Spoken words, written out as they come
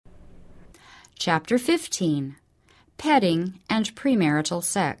Chapter 15. Petting and Premarital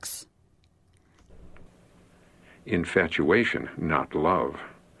Sex. Infatuation, not love.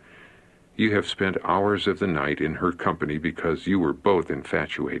 You have spent hours of the night in her company because you were both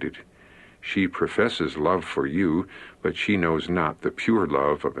infatuated. She professes love for you, but she knows not the pure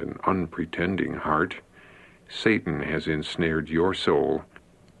love of an unpretending heart. Satan has ensnared your soul.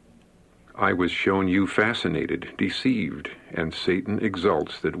 I was shown you fascinated, deceived, and Satan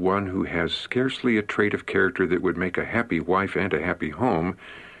exults that one who has scarcely a trait of character that would make a happy wife and a happy home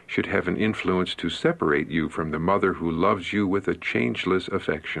should have an influence to separate you from the mother who loves you with a changeless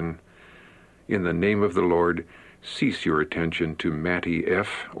affection. In the name of the Lord, cease your attention to Mattie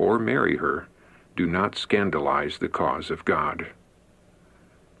F. or marry her. Do not scandalize the cause of God.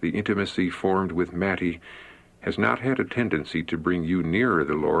 The intimacy formed with Mattie has not had a tendency to bring you nearer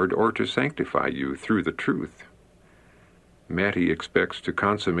the Lord or to sanctify you through the truth. Mattie expects to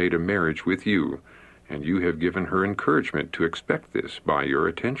consummate a marriage with you, and you have given her encouragement to expect this by your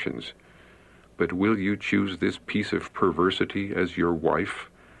attentions. But will you choose this piece of perversity as your wife?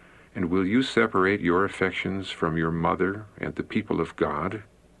 And will you separate your affections from your mother and the people of God?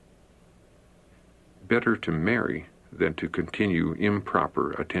 Better to marry than to continue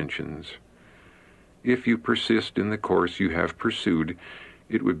improper attentions. If you persist in the course you have pursued,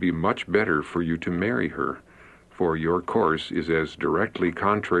 it would be much better for you to marry her, for your course is as directly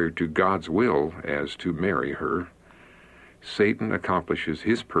contrary to God's will as to marry her. Satan accomplishes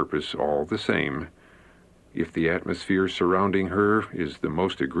his purpose all the same. If the atmosphere surrounding her is the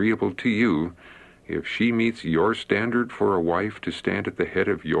most agreeable to you, if she meets your standard for a wife to stand at the head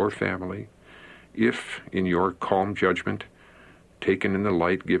of your family, if, in your calm judgment, taken in the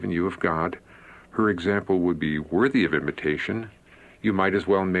light given you of God, her example would be worthy of imitation, you might as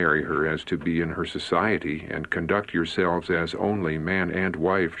well marry her as to be in her society and conduct yourselves as only man and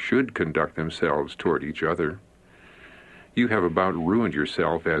wife should conduct themselves toward each other. You have about ruined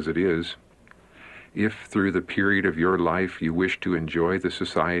yourself as it is. If through the period of your life you wish to enjoy the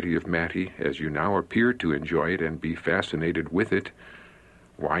society of Mattie as you now appear to enjoy it and be fascinated with it,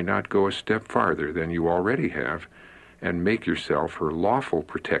 why not go a step farther than you already have and make yourself her lawful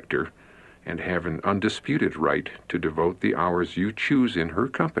protector and have an undisputed right to devote the hours you choose in her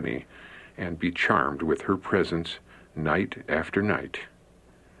company and be charmed with her presence night after night?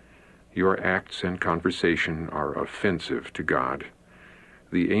 Your acts and conversation are offensive to God.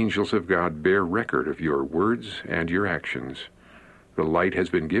 The angels of God bear record of your words and your actions. The light has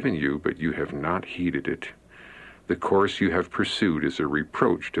been given you, but you have not heeded it. The course you have pursued is a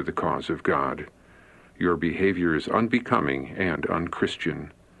reproach to the cause of God. Your behavior is unbecoming and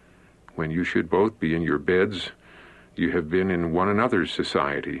unchristian. When you should both be in your beds, you have been in one another's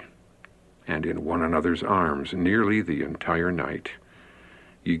society and in one another's arms nearly the entire night.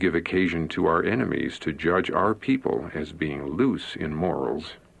 You give occasion to our enemies to judge our people as being loose in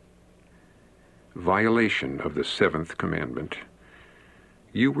morals. Violation of the seventh commandment.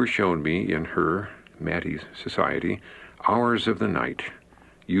 You were shown me in her, Mattie's society, hours of the night.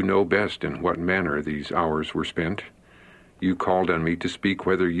 You know best in what manner these hours were spent. You called on me to speak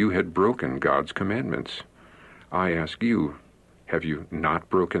whether you had broken God's commandments. I ask you, have you not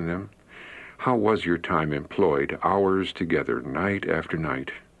broken them? How was your time employed, hours together, night after night?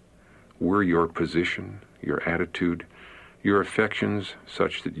 Were your position, your attitude, your affections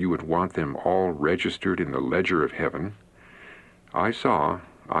such that you would want them all registered in the ledger of heaven? I saw,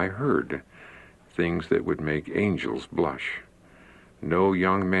 I heard, things that would make angels blush. No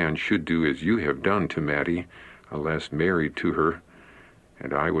young man should do as you have done to Mattie, unless married to her,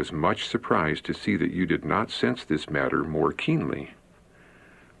 and I was much surprised to see that you did not sense this matter more keenly.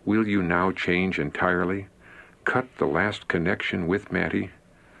 Will you now change entirely, cut the last connection with Mattie?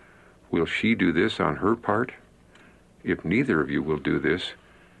 Will she do this on her part? If neither of you will do this,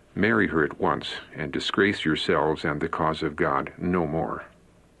 marry her at once and disgrace yourselves and the cause of God no more.